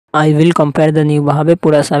I will compare the new Huawei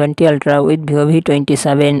Pura 70 Ultra with Vivo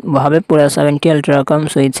V27. Huawei Pura 70 Ultra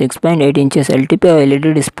comes with 6.8 inches LTP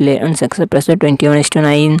OLED display and success ratio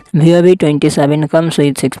 21:9. Vivo V27 comes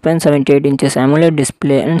with 6.78 inches AMOLED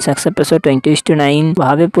display and success ratio 20:9.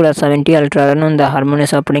 Huawei Pura 70 Ultra run on the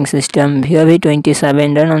Harmonious operating system. Vivo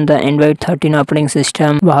V27 run on the Android 13 operating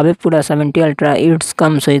system. Huawei Pura 70 Ultra it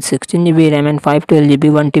comes with 16GB RAM and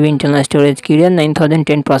 512GB 1TB internal storage. Kirin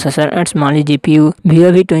 9010 processor and small GPU.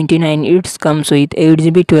 Vivo V29 it comes with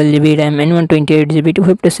 8GB 12GB RAM and 128GB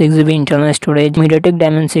 256GB internal storage. MediaTek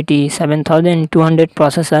Dimensity 7200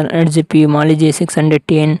 processor and GPU Mali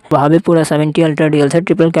G610. Huawei Pura 70 Ultra dual set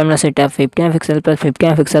triple camera setup 50MP plus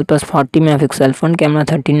 50MP plus 40MP front camera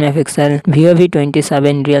 13MP. Vivo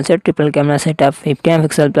V27 real set triple camera setup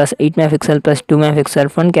 50MP plus 8MP plus 2MP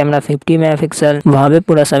front camera 50MP. Huawei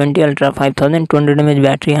Pura 70 Ultra 5200 mAh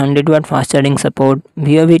battery 100W fast charging support.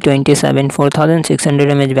 Vivo V27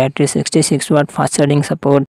 4600 mAh battery 66W fast charging support.